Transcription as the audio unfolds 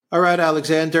All right,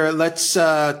 Alexander, let's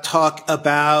talk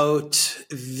about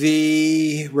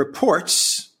the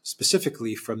reports,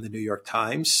 specifically from the New York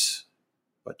Times,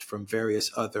 but from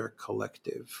various other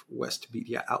collective West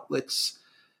media outlets,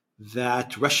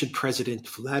 that Russian President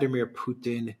Vladimir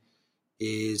Putin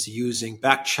is using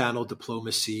back-channel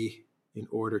diplomacy in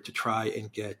order to try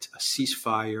and get a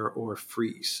ceasefire or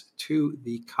freeze to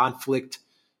the conflict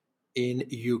in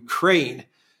Ukraine.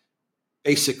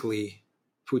 Basically,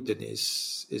 Putin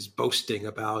is boasting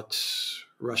about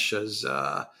Russia's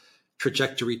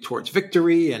trajectory towards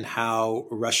victory and how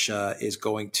Russia is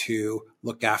going to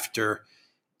look after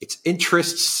its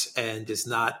interests and is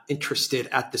not interested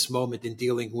at this moment in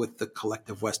dealing with the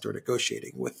collective West or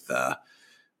negotiating with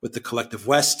the collective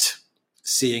West,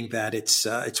 seeing that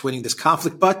it's winning this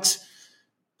conflict, but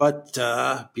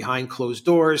behind closed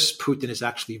doors, Putin is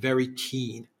actually very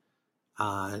keen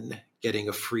on getting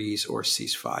a freeze or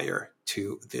ceasefire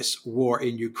to this war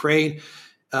in Ukraine,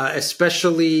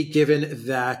 especially given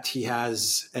that he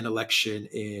has an election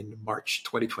in March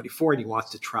 2024 and he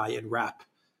wants to try and wrap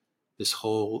this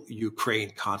whole Ukraine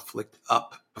conflict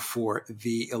up before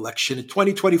the election in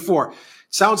 2024.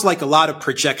 Sounds like a lot of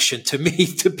projection to me,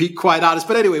 to be quite honest.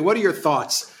 But anyway, what are your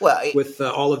thoughts with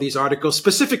all of these articles,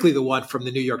 specifically the one from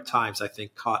the New York Times? I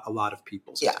think caught a lot of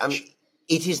people's attention.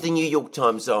 It is the New York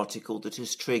Times article that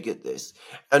has triggered this.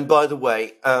 And by the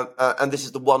way, and this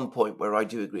is the one point where I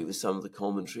do agree with some of the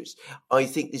commentaries, I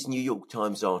think this New York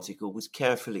Times article was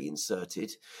carefully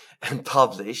inserted and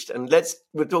published. And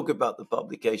we'll talk about the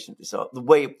publication of this the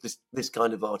way this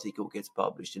kind of article gets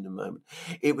published in a moment.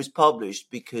 It was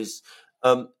published because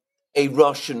a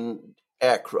Russian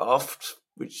aircraft,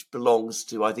 which belongs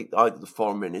to, I think, either the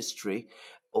Foreign Ministry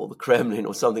or the Kremlin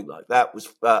or something like that, was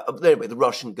anyway, the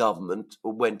Russian government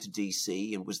went to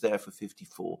DC and was there for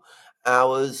 54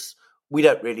 hours. We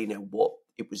don't really know what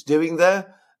it was doing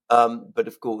there. But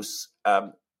of course,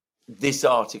 this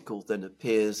article then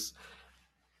appears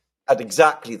at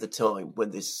exactly the time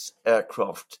when this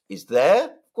aircraft is there.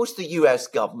 Of course, the US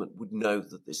government would know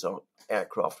that this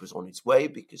aircraft was on its way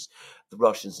because the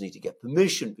Russians need to get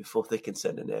permission before they can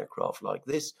send an aircraft like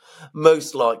this.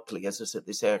 Most likely, as I said,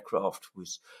 this aircraft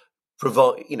was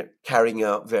carrying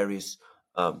out various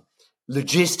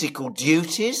logistical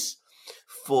duties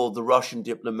for the Russian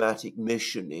diplomatic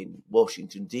mission in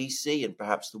Washington, D.C., and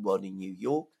perhaps the one in New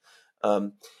York.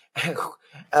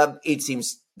 It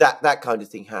seems that kind of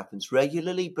thing happens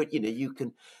regularly, but, you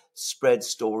can spread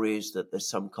stories that there's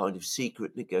some kind of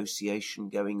secret negotiation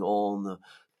going on. A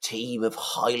team of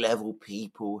high-level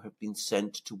people have been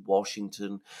sent to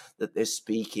Washington, that they're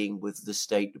speaking with the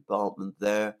State Department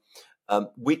there.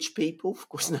 Which people? Of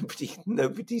course,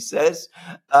 nobody says.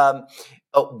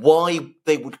 Why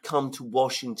they would come to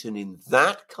Washington in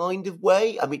that kind of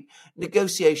way? I mean,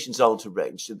 negotiations aren't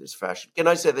arranged in this fashion. Can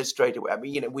I say this straight away? I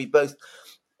mean, we both,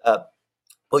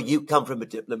 you come from a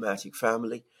diplomatic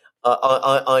family.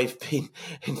 I've been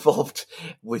involved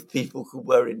with people who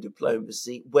were in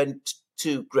diplomacy. When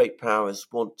two great powers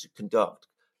want to conduct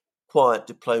quiet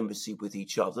diplomacy with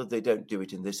each other, they don't do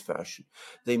it in this fashion.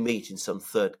 They meet in some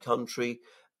third country,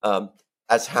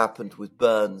 as happened with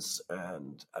Burns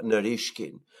and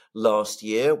Narishkin last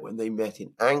year when they met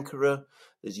in Ankara.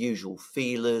 There's usual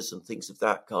feelers and things of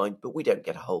that kind, but we don't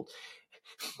get a whole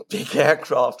big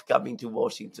aircraft coming to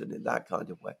Washington in that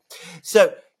kind of way.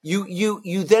 So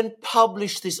you then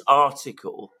publish this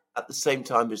article at the same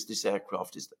time as this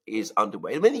aircraft is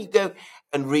underway. And when you go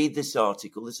and read this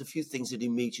article, there's a few things that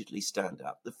immediately stand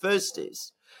out. The first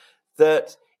is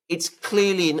that it's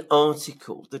clearly an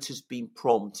article that has been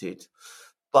prompted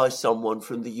by someone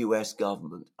from the US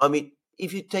government. I mean,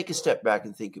 if you take a step back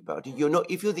and think about it,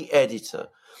 if you're the editor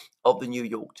of the New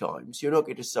York Times, you're not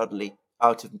going to suddenly,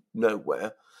 out of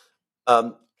nowhere,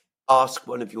 ask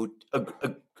one of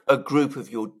a group of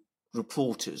your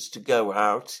reporters to go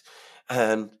out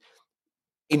and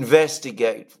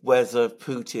investigate whether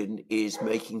Putin is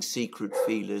making secret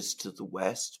feelers to the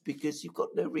West, because you've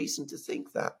got no reason to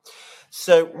think that.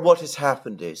 So what has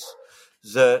happened is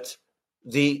that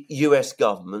the US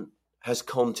government has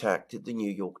contacted the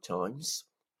New York Times.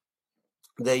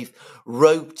 They've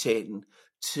roped in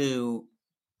two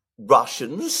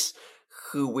Russians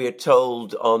who we're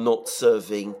told are not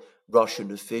serving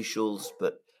Russian officials,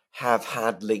 but have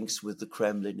had links with the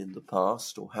Kremlin in the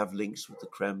past or have links with the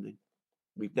Kremlin.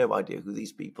 We've no idea who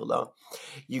these people are.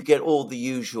 You get all the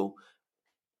usual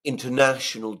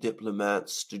international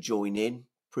diplomats to join in,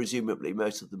 presumably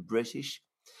most of them British.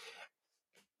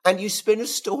 And you spin a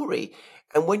story.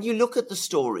 And when you look at the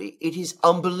story, it is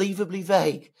unbelievably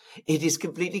vague. It is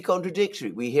completely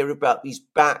contradictory. We hear about these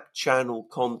back channel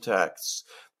contacts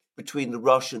between the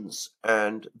Russians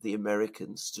and the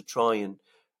Americans to try and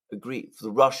agree, for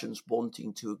the Russians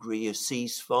wanting to agree a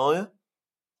ceasefire.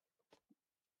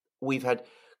 We've had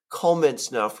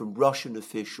comments now from Russian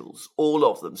officials, all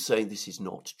of them saying this is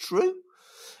not true.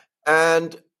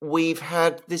 And we've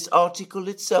had this article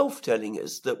itself telling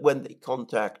us that when they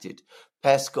contacted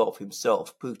Peskov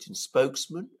himself, Putin's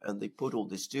spokesman, and they put all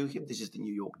this to him, this is the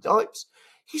New York Times,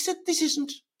 he said this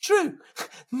isn't true.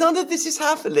 None of this is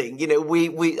happening. You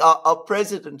know, our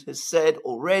president has said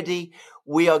already,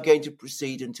 we are going to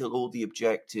proceed until all the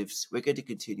objectives, we're going to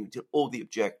continue until all the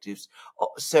objectives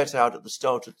set out at the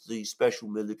start of the special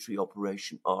military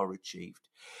operation are achieved.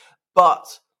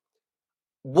 But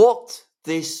what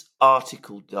this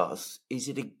article does is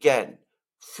it again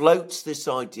floats this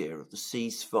idea of the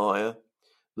ceasefire,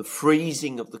 the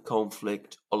freezing of the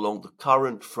conflict along the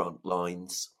current front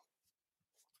lines,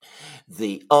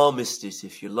 the armistice,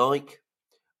 if you like,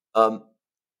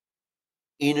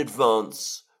 in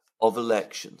advance of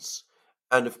elections.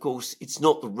 And of course, it's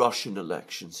not the Russian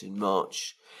elections in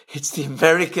March, it's the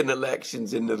American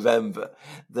elections in November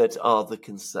that are the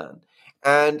concern.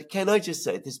 And can I just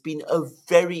say, there's been a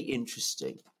very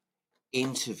interesting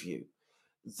interview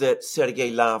that Sergei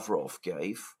Lavrov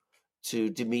gave to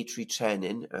Dmitry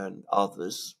Chenin and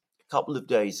others a couple of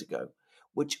days ago,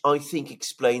 which I think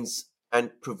explains and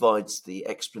provides the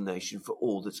explanation for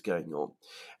all that's going on.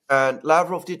 And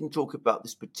Lavrov didn't talk about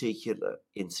this particular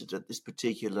incident, this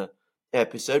particular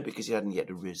episode, because he hadn't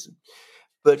yet arisen.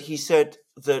 But he said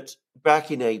that back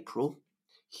in April,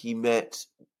 he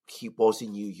was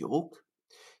in New York.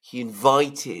 He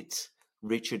invited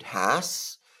Richard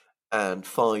Haass and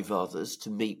 5 others to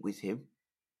meet with him.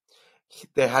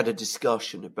 They had a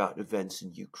discussion about events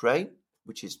in Ukraine,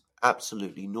 which is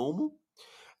absolutely normal.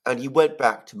 And he went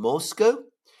back to Moscow,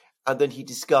 and then he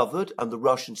discovered, and the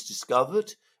Russians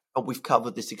discovered, and we've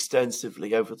covered this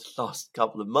extensively over the last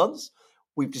couple of months,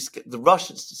 the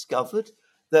Russians discovered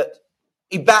that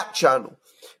a back channel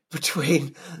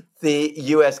between the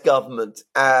US government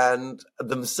and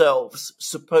themselves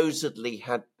supposedly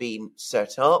had been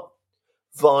set up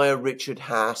via Richard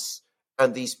Haass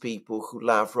and these people who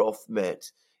Lavrov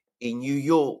met in New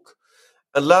York.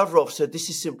 And Lavrov said, this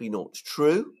is simply not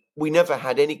true. We never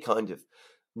had any kind of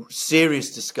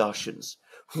serious discussions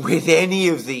with any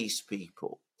of these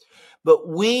people. But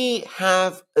we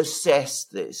have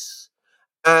assessed this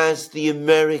as the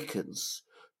Americans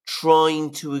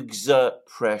trying to exert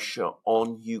pressure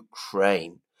on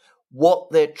Ukraine.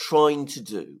 What they're trying to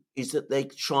do is that they're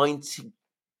trying to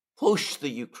push the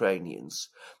Ukrainians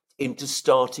into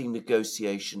starting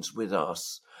negotiations with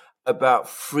us about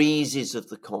freezes of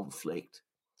the conflict,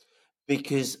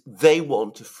 because they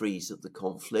want a freeze of the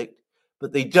conflict,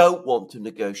 but they don't want to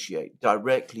negotiate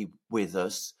directly with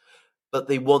us, but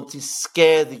they want to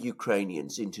scare the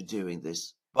Ukrainians into doing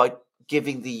this by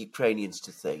giving the Ukrainians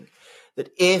to think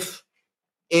that if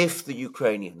the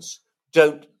Ukrainians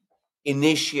don't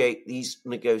initiate these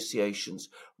negotiations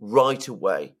right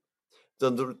away,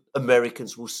 then the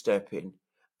Americans will step in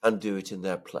and do it in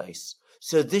their place.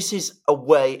 So this is a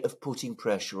way of putting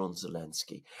pressure on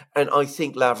Zelensky. And I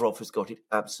think Lavrov has got it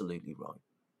absolutely right.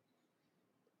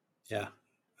 Yeah,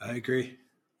 I agree.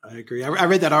 I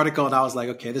read that article and I was like,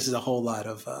 okay, this is a whole lot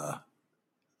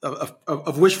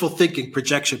of wishful thinking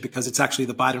projection, because it's actually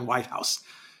the Biden White House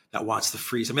that wants the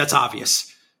freeze. I mean, that's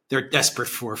obvious. They're desperate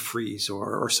for a freeze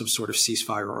or some sort of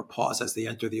ceasefire or a pause as they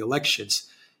enter the elections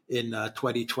in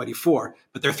 2024.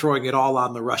 But they're throwing it all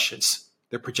on the Russians.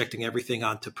 They're projecting everything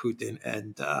onto Putin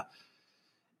and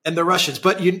the Russians.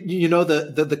 But you know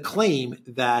the claim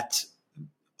that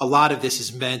a lot of this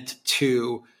is meant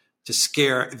to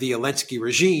scare the Zelensky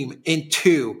regime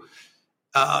into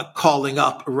calling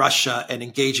up Russia and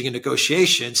engaging in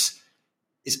negotiations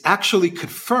is actually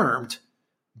confirmed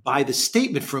by the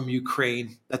statement from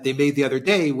Ukraine that they made the other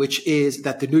day, which is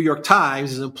that the New York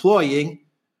Times is employing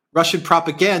Russian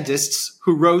propagandists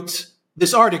who wrote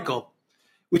this article,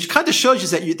 which kind of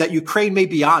shows you that Ukraine may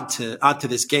be onto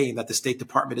this game that the State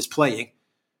Department is playing.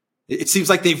 It seems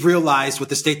like they've realized what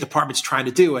the State Department's trying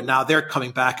to do, and now they're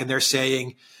coming back and they're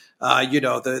saying,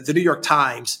 the New York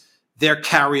Times, they're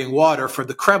carrying water for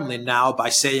the Kremlin now by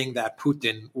saying that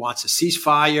Putin wants a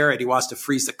ceasefire and he wants to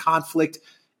freeze the conflict,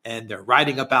 and they're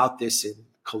writing about this in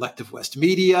collective West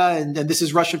media, and this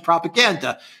is Russian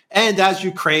propaganda. And as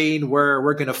Ukraine,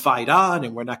 we're going to fight on,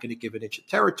 and we're not going to give an inch of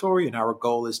territory, and our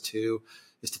goal is to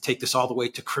take this all the way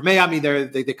to Crimea. I mean,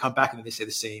 they come back and they say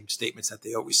the same statements that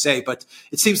they always say, but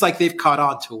it seems like they've caught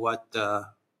on to what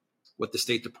the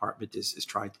State Department is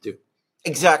trying to do.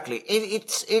 Exactly.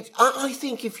 I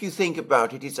think if you think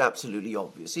about it, it's absolutely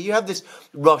obvious. So you have this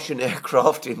Russian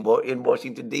aircraft in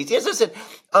Washington D.C. As I said,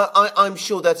 I'm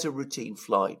sure that's a routine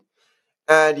flight.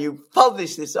 And you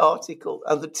publish this article,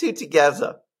 and the two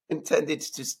together intended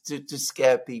to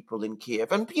scare people in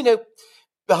Kiev. And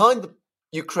behind the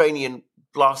Ukrainian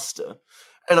bluster,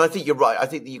 and I think you're right, I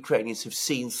think the Ukrainians have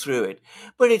seen through it,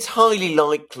 but it's highly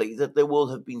likely that there will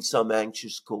have been some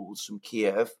anxious calls from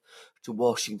Kiev to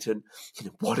Washington.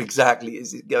 What exactly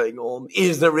is it going on?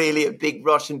 Is there really a big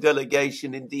Russian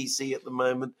delegation in DC at the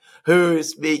moment? Who is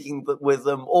speaking with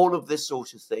them? All of this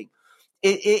sort of thing.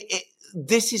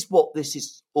 This is what this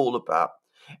is all about.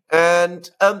 And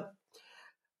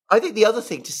I think the other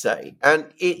thing to say,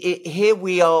 and here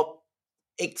we are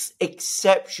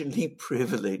exceptionally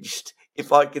privileged,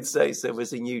 if I could say so,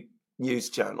 as a new news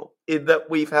channel, in that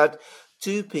we've had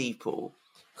two people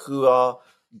who are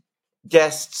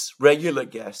regular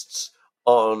guests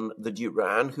on the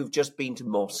Duran, who've just been to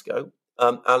Moscow,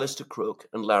 Alistair Crook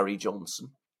and Larry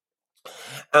Johnson.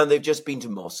 And they've just been to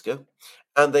Moscow,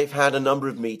 and they've had a number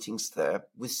of meetings there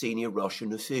with senior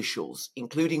Russian officials,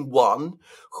 including one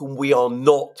whom we are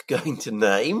not going to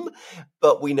name,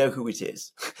 but we know who it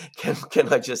is.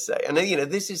 Can I just say? And,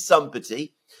 this is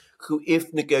somebody who,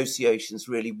 if negotiations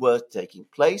really were taking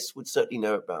place, would certainly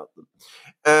know about them.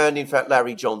 And, in fact,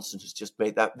 Larry Johnson has just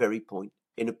made that very point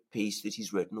in a piece that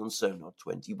he's written on Sonar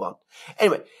 21.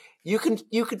 Anyway, you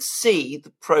could see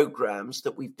the programs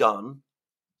that we've done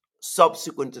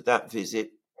subsequent to that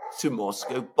visit to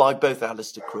Moscow by both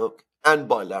Alistair Crook and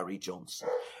by Larry Johnson.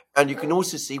 And you can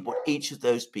also see what each of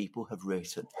those people have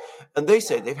written. And they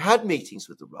say they've had meetings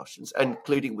with the Russians,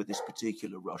 including with this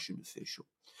particular Russian official.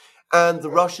 And the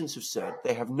Russians have said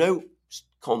they have no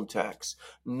contacts,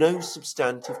 no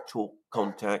substantive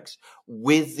contacts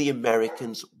with the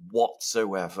Americans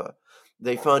whatsoever.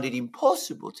 They find it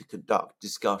impossible to conduct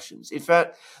discussions. In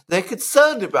fact, they're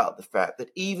concerned about the fact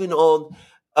that even on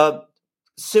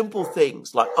simple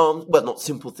things like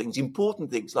important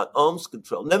things like arms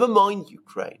control, never mind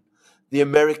Ukraine, the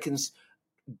Americans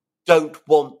don't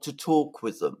want to talk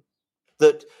with them.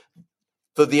 That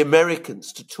for the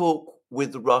Americans to talk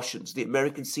with the Russians, the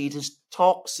Americans see it as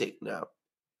toxic now.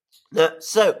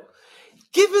 So,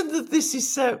 given that this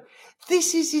is so,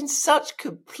 this is in such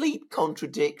complete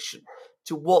contradiction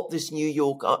to what this New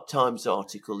York Times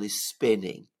article is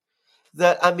spinning,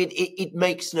 that, it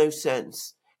makes no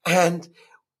sense. And,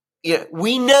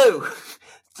 we know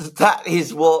that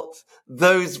is what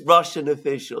those Russian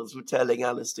officials were telling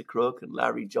Alistair Crook and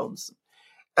Larry Johnson.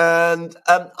 And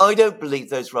I don't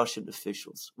believe those Russian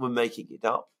officials were making it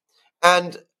up.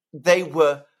 And they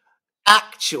were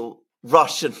actual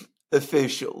Russian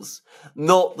officials,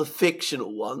 not the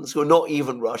fictional ones who are not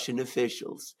even Russian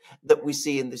officials that we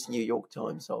see in this New York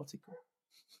Times article.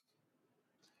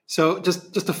 So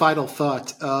just a final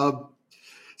thought.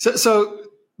 So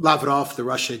Lavrov, the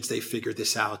Russians, they figured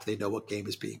this out. They know what game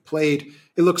is being played.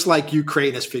 It looks like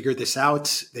Ukraine has figured this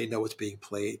out. They know what's being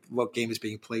played, what game is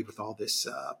being played with all this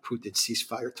Putin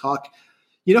ceasefire talk.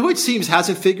 You know who it seems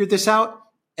hasn't figured this out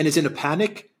and is in a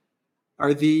panic?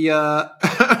 Are the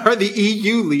are the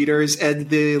EU leaders and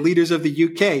the leaders of the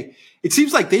UK. It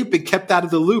seems like they've been kept out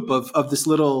of the loop of this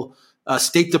little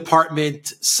State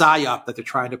Department psyop that they're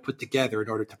trying to put together in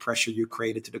order to pressure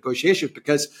Ukraine into negotiations,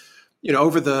 because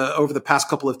over the past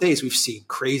couple of days, we've seen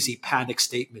crazy panic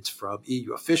statements from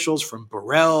EU officials, from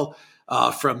Borrell,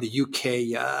 from the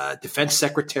UK Defense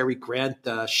Secretary Grant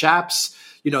Shapps.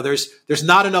 There's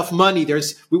not enough money.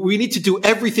 We need to do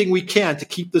everything we can to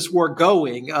keep this war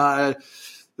going.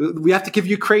 We have to give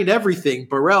Ukraine everything.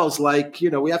 Borrell's like,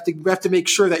 we have to make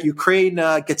sure that Ukraine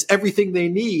gets everything they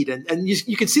need, and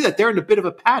you can see that they're in a bit of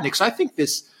a panic. So I think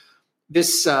this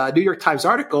New York Times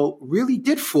article really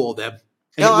did fool them.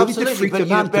 And it really did freak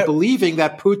them out into believing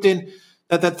that Putin,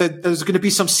 that there's going to be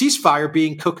some ceasefire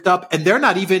being cooked up, and they're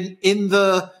not even in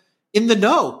the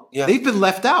know. Yeah. They've been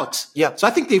left out. Yeah. So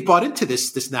I think they've bought into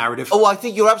this narrative. Oh, I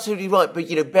think you're absolutely right. But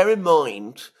bear in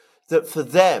mind that for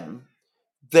them,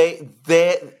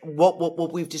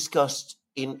 what we've discussed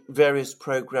in various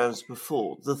programs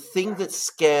before, the thing that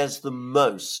scares them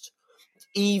most,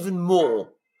 even more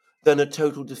than a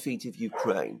total defeat of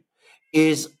Ukraine,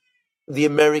 is the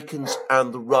Americans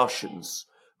and the Russians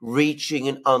reaching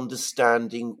an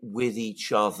understanding with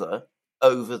each other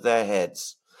over their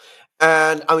heads.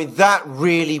 And that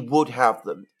really would have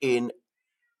them in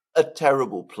a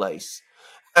terrible place.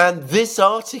 And this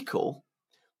article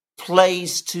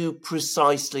plays to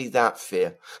precisely that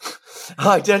fear.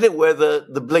 I don't know whether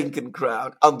the Blinken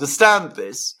crowd understand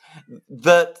this,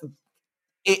 but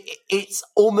it's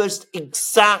almost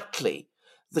exactly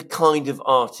the kind of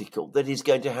article that is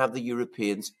going to have the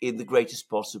Europeans in the greatest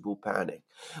possible panic,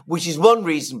 which is one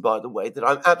reason, by the way, that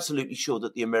I'm absolutely sure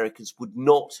that the Americans would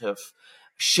not have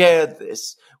shared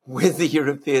this with the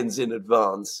Europeans in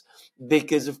advance,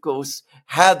 because, of course,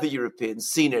 had the Europeans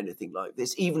seen anything like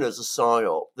this, even as a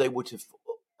psyop, they would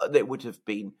have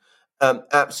been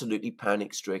absolutely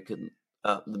panic-stricken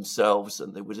themselves,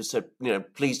 and they would have said,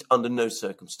 please, under no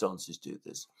circumstances, do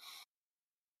this.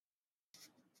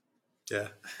 Yeah,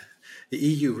 the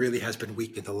EU really has been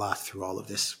weakened a lot through all of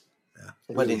this. Yeah,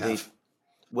 Well, really indeed. have.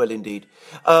 Well, indeed.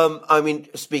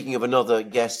 Speaking of another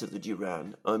guest at the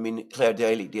Duran, Claire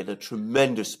Daly did a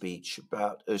tremendous speech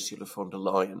about Ursula von der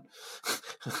Leyen,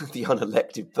 the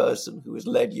unelected person who has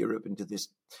led Europe into this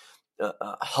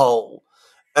hole.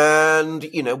 And,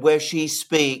 where she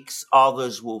speaks,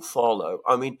 others will follow.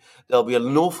 There'll be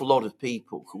an awful lot of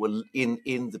people who are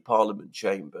in the Parliament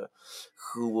chamber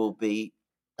who will be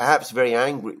perhaps very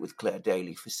angry with Claire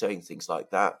Daly for saying things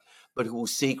like that, but who will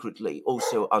secretly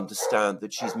also understand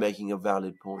that she's making a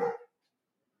valid point.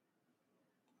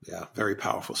 Yeah, very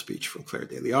powerful speech from Claire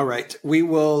Daly. All right, we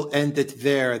will end it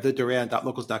there.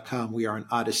 TheDuran.locals.com. We are on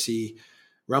Odyssey,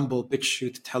 Rumble,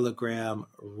 BitChute, Telegram,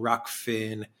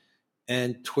 Rockfin,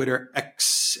 and Twitter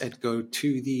X. And go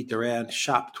to the Duran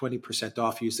shop, 20%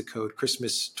 off. Use the code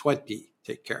Christmas20.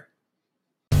 Take care.